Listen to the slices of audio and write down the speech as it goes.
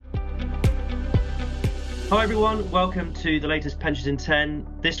Hi everyone, welcome to the latest Pensions in 10.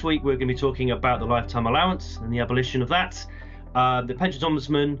 This week we're going to be talking about the Lifetime Allowance and the abolition of that, the Pensions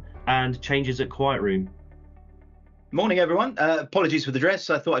Ombudsman and changes at Quietroom. Morning, everyone. Apologies for the dress.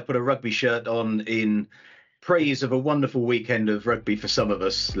 I thought I'd put a rugby shirt on in praise of a wonderful weekend of rugby for some of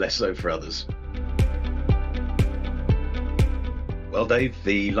us, less so for others. Well, Dave,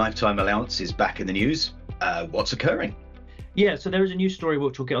 the Lifetime Allowance is back in the news. What's occurring? Yeah, so there is a news story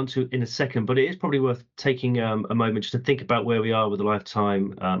which we'll get onto in a second, but it is probably worth taking a moment just to think about where we are with the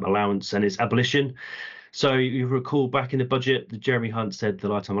Lifetime Allowance and its abolition. So you recall back in the budget, Jeremy Hunt said the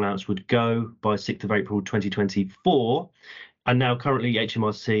Lifetime Allowance would go by 6th of April 2024. And now currently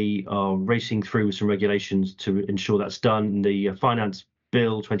HMRC are racing through with some regulations to ensure that's done. The Finance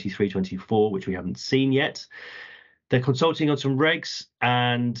Bill 23/24, which we haven't seen yet. They're consulting on some regs,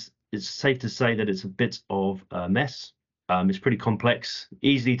 and it's safe to say that it's a bit of a mess. It's pretty complex,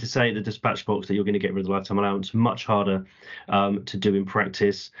 easy to say at the dispatch box that you're going to get rid of the Lifetime Allowance, much harder to do in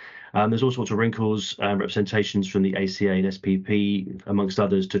practice. There's all sorts of wrinkles, representations from the ACA and SPP, amongst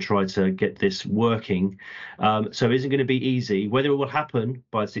others, to try to get this working. So it isn't going to be easy. Whether it will happen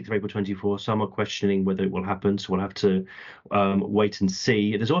by 6th of April 24, some are questioning whether it will happen, so we'll have to wait and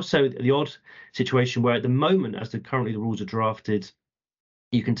see. There's also the odd situation where at the moment, as currently the rules are drafted,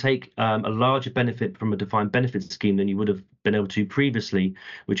 you can take a larger benefit from a defined benefit scheme than you would have been able to previously,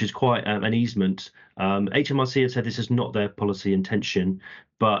 which is quite an easement. HMRC has said this is not their policy intention,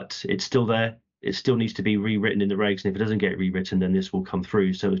 but it's still there. It still needs to be rewritten in the regs, and if it doesn't get rewritten, then this will come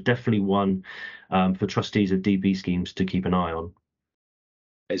through. So it's definitely one for trustees of DB schemes to keep an eye on.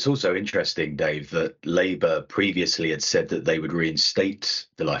 It's also interesting, Dave, that Labour previously had said that they would reinstate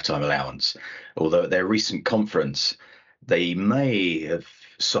the Lifetime Allowance, although at their recent conference, they may have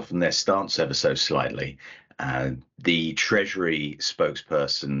softened their stance ever so slightly. The Treasury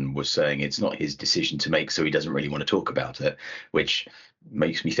spokesperson was saying it's not his decision to make, so he doesn't really want to talk about it, which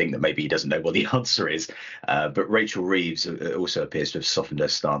makes me think that maybe he doesn't know what the answer is. But Rachel Reeves also appears to have softened her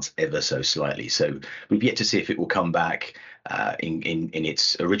stance ever so slightly. So we've yet to see if it will come back in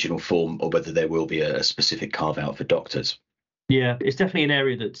its original form, or whether there will be a specific carve out for doctors. Yeah, it's definitely an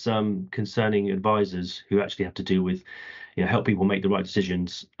area that's concerning advisors who actually have to deal with, help people make the right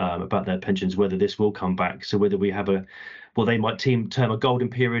decisions about their pensions, whether this will come back. So whether we have they might term a golden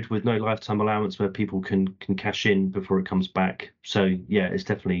period with no Lifetime Allowance where people can cash in before it comes back. So yeah, it's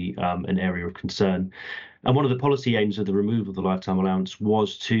definitely an area of concern. And one of the policy aims of the removal of the Lifetime Allowance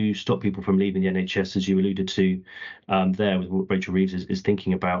was to stop people from leaving the NHS, as you alluded to there with what Rachel Reeves is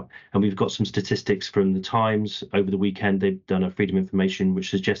thinking about. And we've got some statistics from the Times over the weekend. They've done a Freedom of Information, which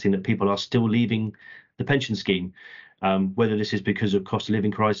is suggesting that people are still leaving the pension scheme, whether this is because of cost of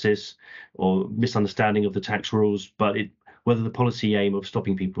living crisis or misunderstanding of the tax rules, but whether the policy aim of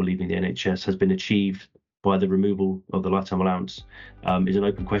stopping people leaving the NHS has been achieved by the removal of the Lifetime Allowance is an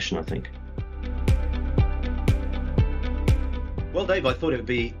open question, I think. Well, Dave, I thought it would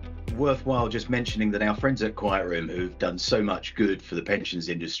be worthwhile just mentioning that our friends at Quietroom, who've done so much good for the pensions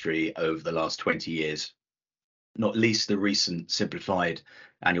industry over the last 20 years, not least the recent simplified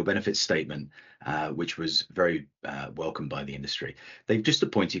annual benefits statement, which was very welcomed by the industry. They've just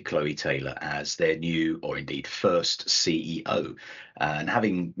appointed Chloe Taylor as their new, or indeed first, CEO. And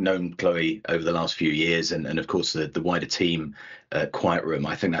having known Chloe over the last few years, and of course the wider team at Quietroom,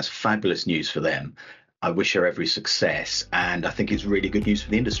 I think that's fabulous news for them. I wish her every success, and I think it's really good news for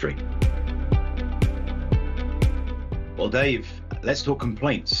the industry. Well, Dave, let's talk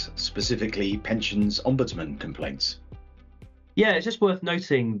complaints, specifically Pensions Ombudsman complaints. Yeah, it's just worth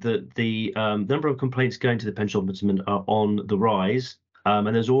noting that the number of complaints going to the Pensions Ombudsman are on the rise.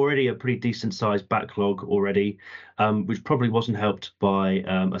 And there's already a pretty decent sized backlog already, which probably wasn't helped by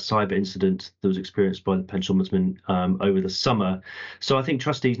a cyber incident that was experienced by the Pensions Ombudsman over the summer. So I think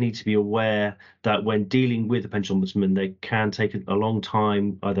trustees need to be aware that when dealing with the Pensions Ombudsman, they can take a long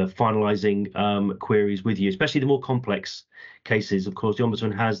time either finalising queries with you, especially the more complex cases. Of course, the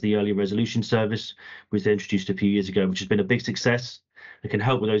Ombudsman has the early resolution service, which they introduced a few years ago, which has been a big success. It can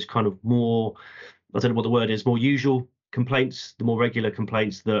help with those kind of more, I don't know what the word is, more usual complaints, the more regular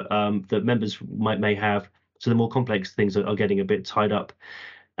complaints that that members may have. So the more complex things are getting a bit tied up.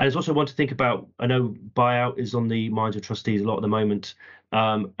 And it's also one to think about. I know buyout is on the minds of trustees a lot at the moment,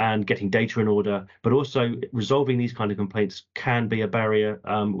 and getting data in order, but also resolving these kind of complaints can be a barrier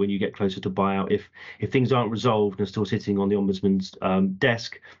when you get closer to buyout. If things aren't resolved and are still sitting on the Ombudsman's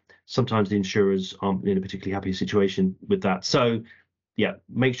desk, sometimes the insurers aren't in a particularly happy situation with that. So yeah,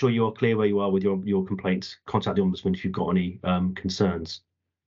 make sure you're clear where you are with your complaints. Contact the Ombudsman if you've got any concerns.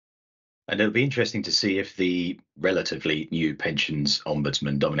 And it'll be interesting to see if the relatively new Pensions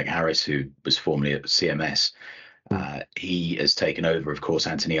Ombudsman, Dominic Harris, who was formerly at CMS, he has taken over. Of course,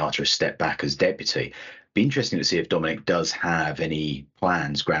 Anthony Arter has stepped back as deputy. Be interesting to see if Dominic does have any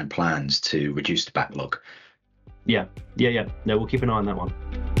plans, grand plans, to reduce the backlog. Yeah. No, we'll keep an eye on that one.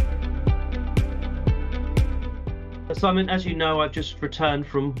 Simon, as you know, I've just returned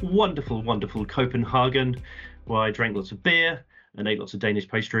from wonderful, wonderful Copenhagen, where I drank lots of beer and ate lots of Danish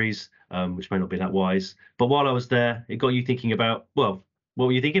pastries, which may not be that wise. But while I was there, it got you thinking about, well, what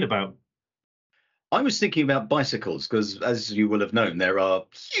were you thinking about? I was thinking about bicycles because, as you will have known, there are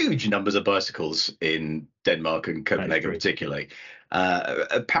huge numbers of bicycles in Denmark and Copenhagen particularly.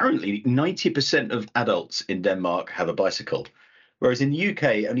 Apparently, 90% of adults in Denmark have a bicycle, whereas in the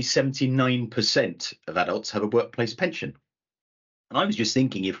UK, only 79% of adults have a workplace pension. And I was just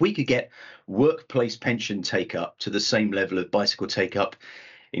thinking, if we could get workplace pension take-up to the same level of bicycle take-up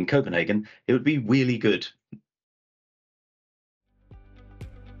in Copenhagen, it would be really good.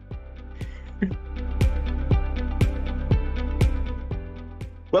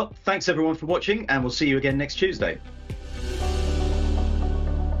 Well, thanks everyone for watching, and we'll see you again next Tuesday.